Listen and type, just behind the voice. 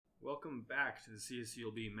Welcome back to the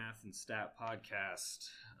CSULB Math and Stat podcast.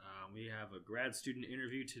 We have a grad student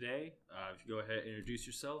interview today. If you go ahead and introduce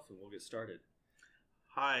yourself and we'll get started.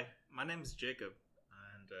 Hi, my name is Jacob,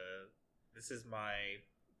 and this is my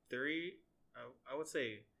third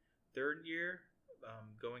year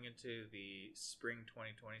going into the spring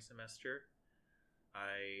 2020 semester.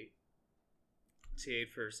 I TA'd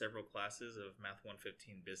for several classes of Math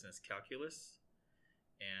 115 Business Calculus,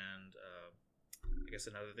 and I guess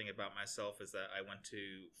another thing about myself is that I went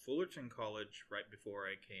to Fullerton College right before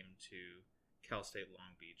I came to Cal State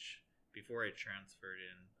Long Beach, before I transferred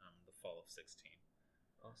in the fall of 16.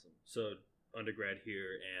 Awesome. So undergrad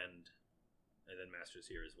here and then master's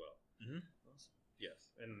here as well. Mm-hmm. Awesome.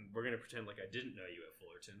 Yes. And we're going to pretend like I didn't know you at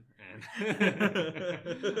Fullerton. And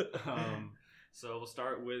so we'll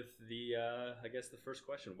start with the first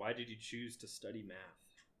question. Why did you choose to study math?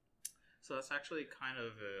 So that's actually kind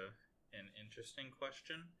of an interesting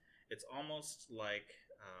question. It's almost like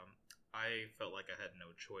I felt like I had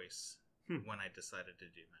no choice when I decided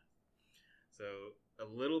to do math. So a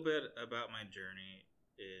little bit about my journey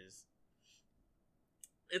is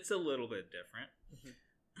it's a little bit different. Mm-hmm.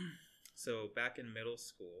 So back in middle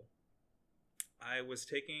school, I was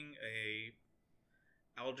taking a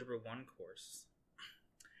Algebra 1 course,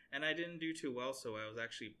 and I didn't do too well, so I was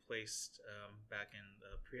actually placed back in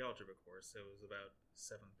the pre-algebra course. It was about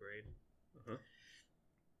 7th grade. Uh-huh.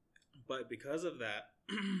 But because of that,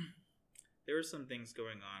 there were some things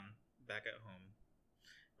going on back at home.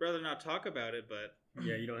 Rather not talk about it, but...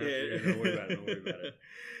 Yeah, you don't have to. Don't worry about it. Don't worry about it.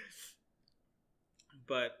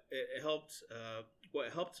 But it helped...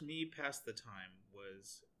 what helped me pass the time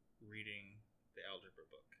was reading the algebra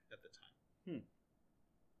book at the time.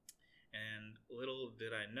 And little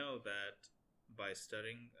did I know that by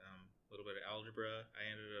studying a little bit of algebra, I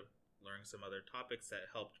ended up learning some other topics that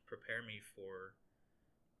helped prepare me for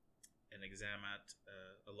an exam at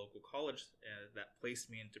a local college that placed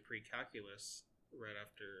me into pre-calculus right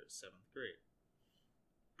after 7th grade.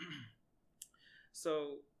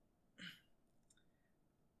 So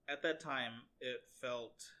at that time, it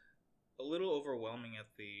felt a little overwhelming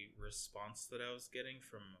at the response that I was getting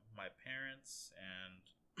from my parents and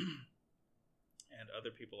other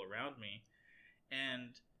people around me.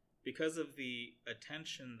 And because of the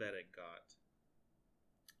attention that it got,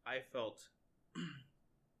 I felt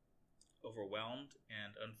overwhelmed,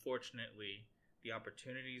 and unfortunately, the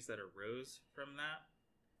opportunities that arose from that,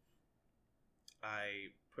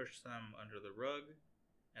 I pushed them under the rug,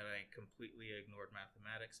 and I completely ignored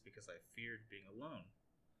mathematics because I feared being alone.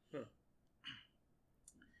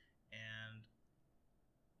 And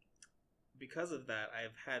because of that,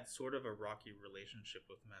 I've had sort of a rocky relationship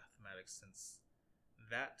with mathematics since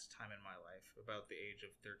that time in my life, about the age of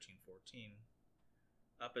 13, 14,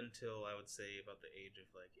 up until I would say about the age of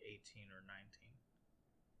like 18 or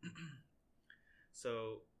 19.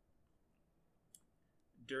 So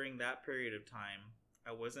during that period of time,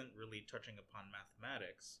 I wasn't really touching upon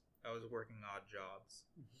mathematics. I was working odd jobs.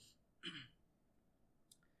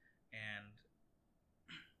 And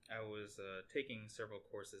I was taking several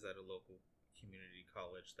courses at a local community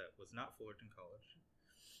college that was not Fullerton College.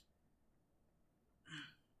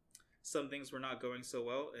 Some things were not going so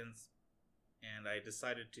well, and I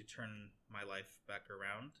decided to turn my life back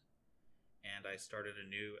around, and I started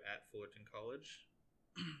anew at Fullerton College,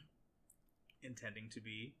 intending to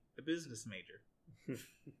be a business major.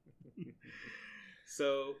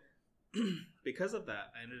 So, because of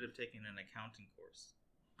that, I ended up taking an accounting course,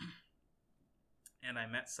 and I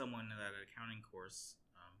met someone in that accounting course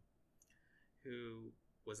who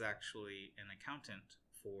was actually an accountant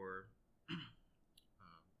for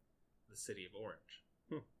the city of Orange.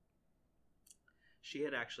 She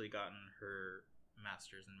had actually gotten her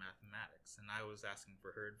master's in mathematics, and I was asking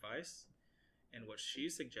for her advice, and what she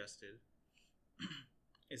suggested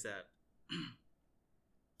is that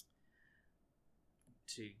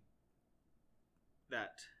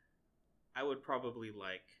I would probably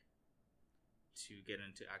like to get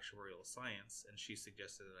into actuarial science, and she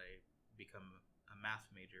suggested that I become a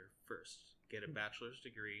math major first, get a bachelor's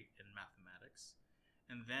degree in mathematics,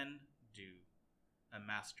 and then do a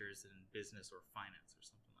master's in business or finance or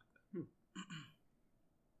something like that.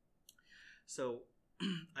 So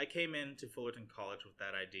I came into Fullerton College with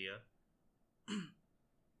that idea,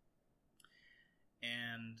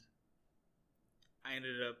 and I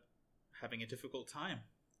ended up having a difficult time.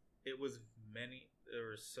 There were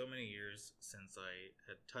so many years since I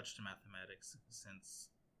had touched mathematics, since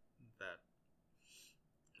that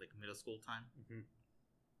like middle school time.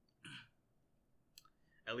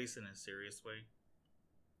 At least in a serious way.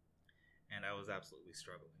 And I was absolutely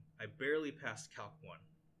struggling. I barely passed Calc 1.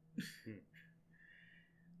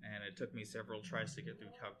 And it took me several tries to get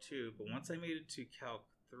through Calc 2, but once I made it to Calc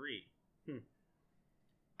 3,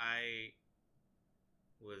 I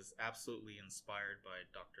was absolutely inspired by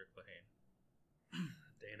Dr. Culhane.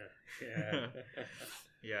 Dana. Yeah.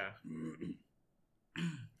 Yeah.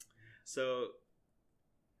 So,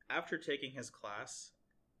 after taking his class,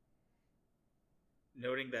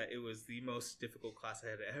 noting that it was the most difficult class I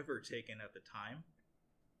had ever taken at the time,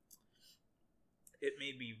 it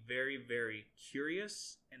made me very, very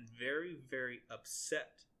curious and very, very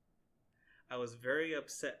upset. I was very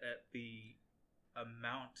upset at the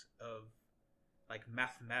amount of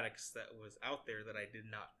mathematics that was out there that I did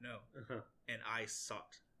not know, and I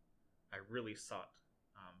really sought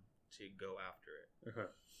to go after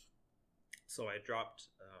it. So I dropped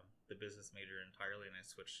the business major entirely, and I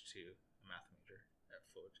switched to a math major at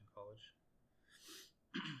Fullerton College.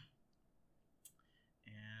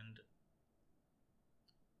 And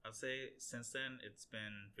I'll say since then it's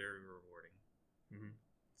been very rewarding.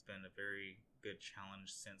 It's been a very good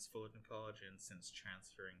challenge since Fullerton College and since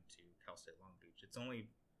transferring to Cal State Long Beach. It's only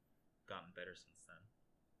gotten better since then.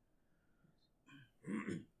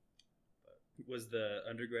 Was the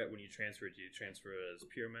undergrad, when you transferred, did you transfer as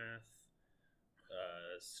pure math,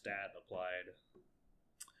 stat, applied?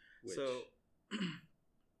 So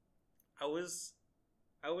I was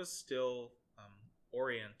still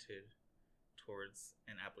oriented towards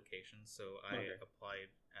an application, so I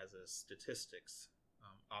applied as a statistics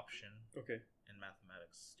option and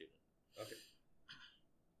mathematics student.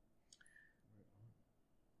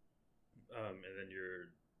 And then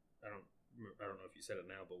I don't know if you said it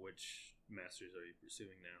now, but which masters are you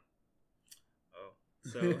pursuing now?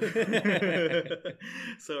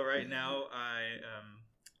 So right now I am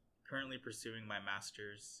currently pursuing my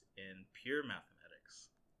master's in pure mathematics.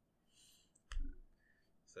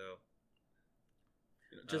 So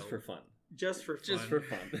just for fun. Just for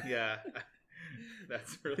fun. Yeah.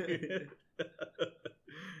 That's really it.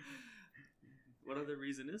 What other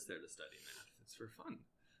reason is there to study math? It's for fun.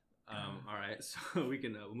 All right, so we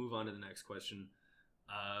can move on to the next question.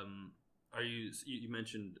 You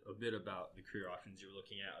mentioned a bit about the career options you were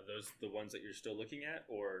looking at. Are those the ones that you're still looking at,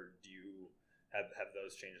 or do you have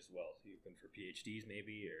those changed as well? Are you looking for PhDs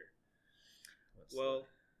maybe, or?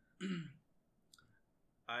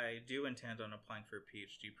 I do intend on applying for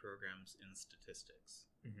PhD programs in statistics.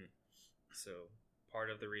 So part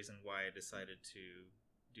of the reason why I decided to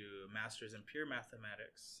do a master's in pure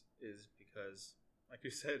mathematics is because, like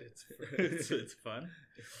you said, it's fun.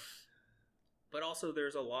 But also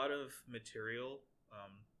there's a lot of material.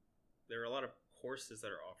 There are a lot of courses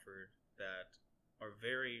that are offered that are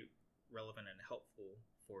very relevant and helpful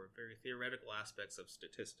for very theoretical aspects of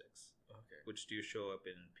statistics, which do show up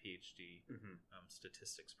in PhD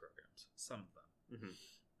statistics programs, some of them.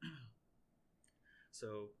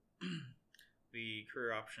 So the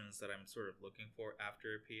career options that I'm sort of looking for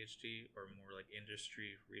after a PhD are more like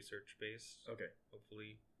industry research based.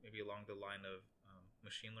 Hopefully, maybe along the line of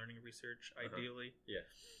machine learning research, ideally. Yeah.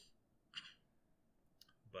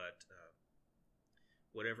 But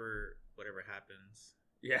whatever happens.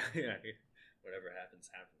 Yeah. Whatever happens.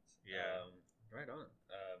 Yeah. Right on.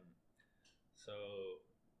 So,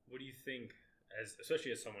 what do you think,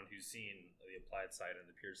 especially as someone who's seen the applied side and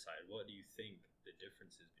the pure side, what do you think the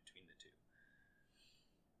difference is between the two?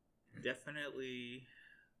 Definitely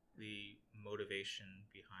the motivation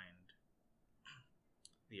behind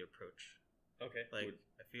the approach. I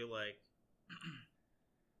feel like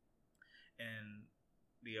in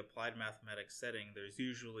the applied mathematics setting, there's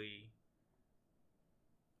usually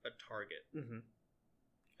a target.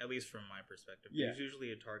 At least from my perspective. There's usually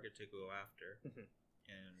a target to go after.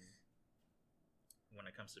 And when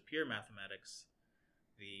it comes to pure mathematics,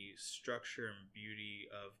 the structure and beauty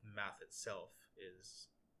of math itself is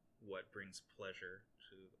what brings pleasure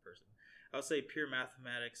to the person. I would say pure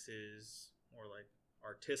mathematics is more like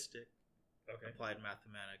artistic. Applied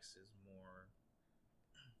mathematics is more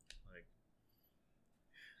like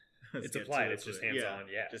it's applied. It's just hands-on.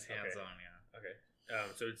 Just hands-on.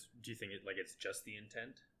 So do you think it's just the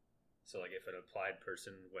intent? So if an applied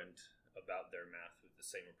person went about their math with the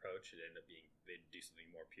same approach, they'd do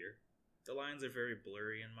something more pure? The lines are very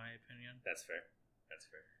blurry in my opinion. That's fair.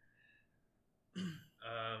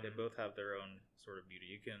 They both have their own sort of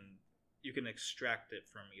beauty. You can extract it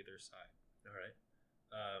from either side. All right.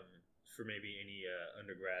 For maybe any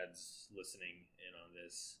undergrads listening in on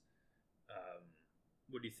this,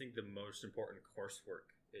 what do you think the most important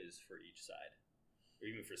coursework is for each side? Or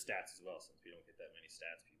even for stats as well, since we don't get that many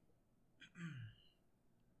stats people.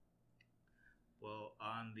 Well,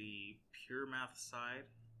 on the pure math side,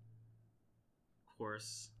 of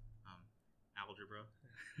course, algebra.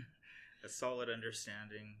 A solid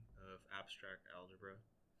understanding of abstract algebra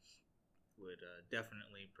would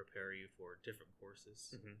definitely prepare you for different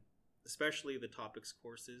courses, especially the topics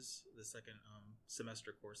courses, the second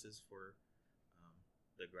semester courses for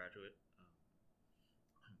the graduate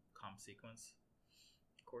comp sequence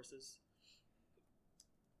courses.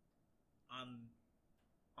 On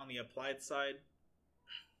the applied side,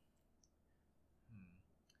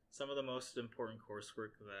 some of the most important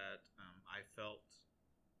coursework that I felt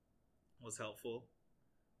was helpful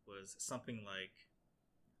was something like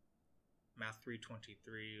Math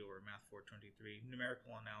 323 or Math 423,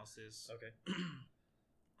 numerical analysis. Okay.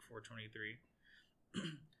 423.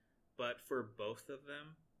 But for both of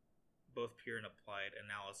them, both pure and applied,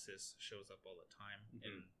 analysis shows up all the time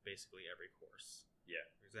in basically every course. Yeah.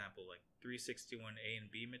 For example, like 361A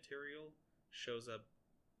and B material shows up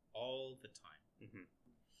all the time,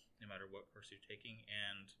 no matter what course you're taking.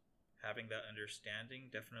 And having that understanding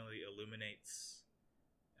definitely illuminates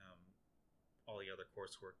all the other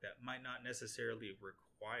coursework that might not necessarily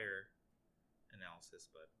require analysis,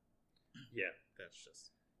 but yeah, that's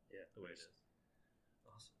just the way it is.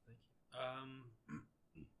 Awesome, thank you.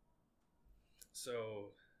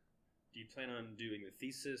 So, do you plan on doing the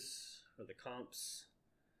thesis or the comps?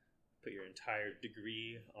 Put your entire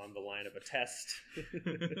degree on the line of a test?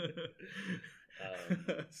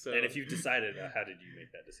 And if you've decided, how did you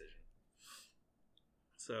make that decision?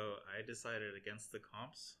 So I decided against the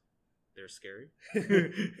comps. They're scary. Nah,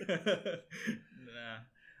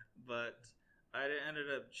 but I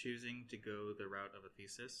ended up choosing to go the route of a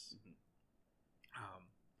thesis.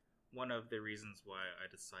 One of the reasons why I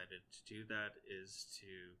decided to do that is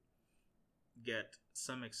to get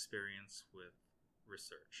some experience with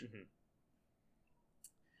research.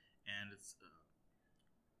 And it's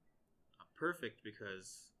perfect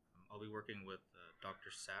because I'll be working with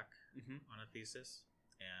Dr. Sack on a thesis,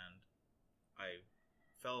 and I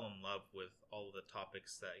fell in love with all of the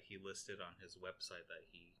topics that he listed on his website that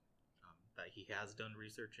he has done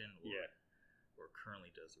research in, or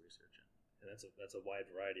currently does research in. And that's a wide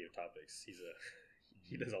variety of topics. He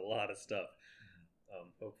does a lot of stuff.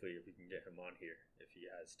 Hopefully, we can get him on here if he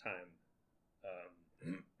has time. Are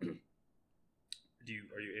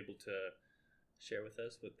you able to share with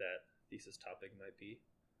us what that thesis topic might be?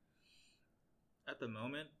 At the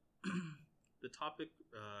moment, the topic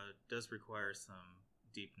does require some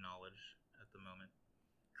deep knowledge at the moment.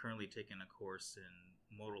 Currently taking a course in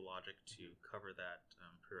modal logic to cover that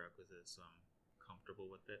prerequisite, so I'm comfortable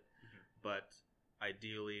with it. But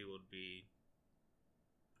ideally would be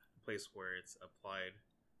a place where it's applied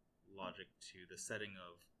logic to the setting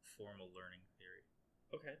of formal learning theory.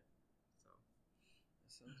 Okay. So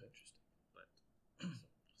that sounds interesting. But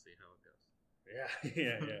we'll see how it goes. Yeah.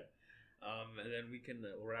 And then we can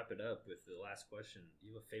wrap it up with the last question. Do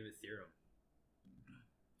you have a favorite theorem?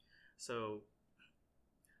 So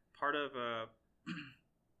part of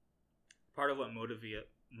what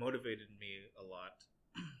motivated me a lot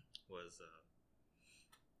was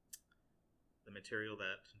the material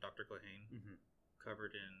that Dr. Culhane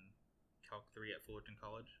covered in Calc 3 at Fullerton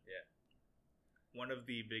College. Yeah. One of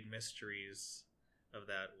the big mysteries of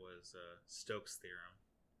that was Stokes' theorem,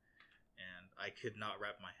 and I could not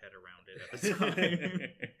wrap my head around it at the time.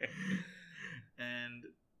 And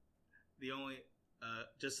the only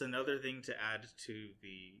just another thing to add to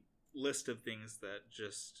the list of things that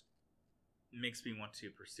just makes me want to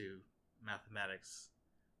pursue mathematics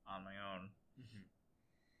on my own.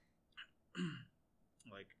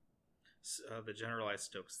 Like the generalized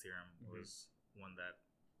Stokes theorem was one that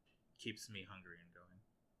keeps me hungry and going.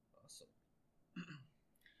 Awesome.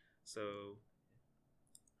 So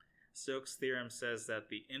Stokes' theorem says that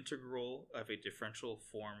the integral of a differential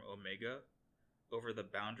form omega over the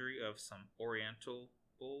boundary of some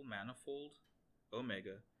orientable manifold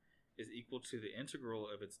omega is equal to the integral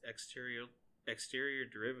of its exterior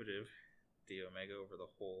derivative d omega over the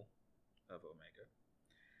whole of omega.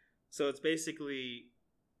 So it's basically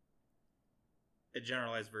a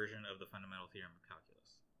generalized version of the fundamental theorem of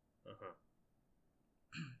calculus.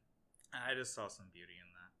 And I just saw some beauty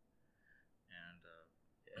in that. And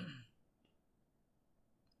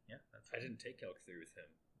I didn't take Calc 3 with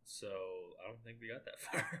him, so I don't think we got that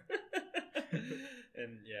far.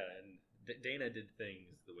 and Dana did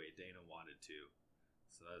things the way Dana wanted to,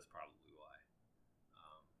 so that's probably why.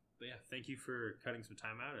 But yeah, thank you for cutting some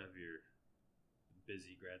time out of your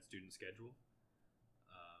busy grad student schedule.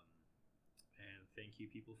 And thank you,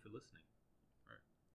 people, for listening.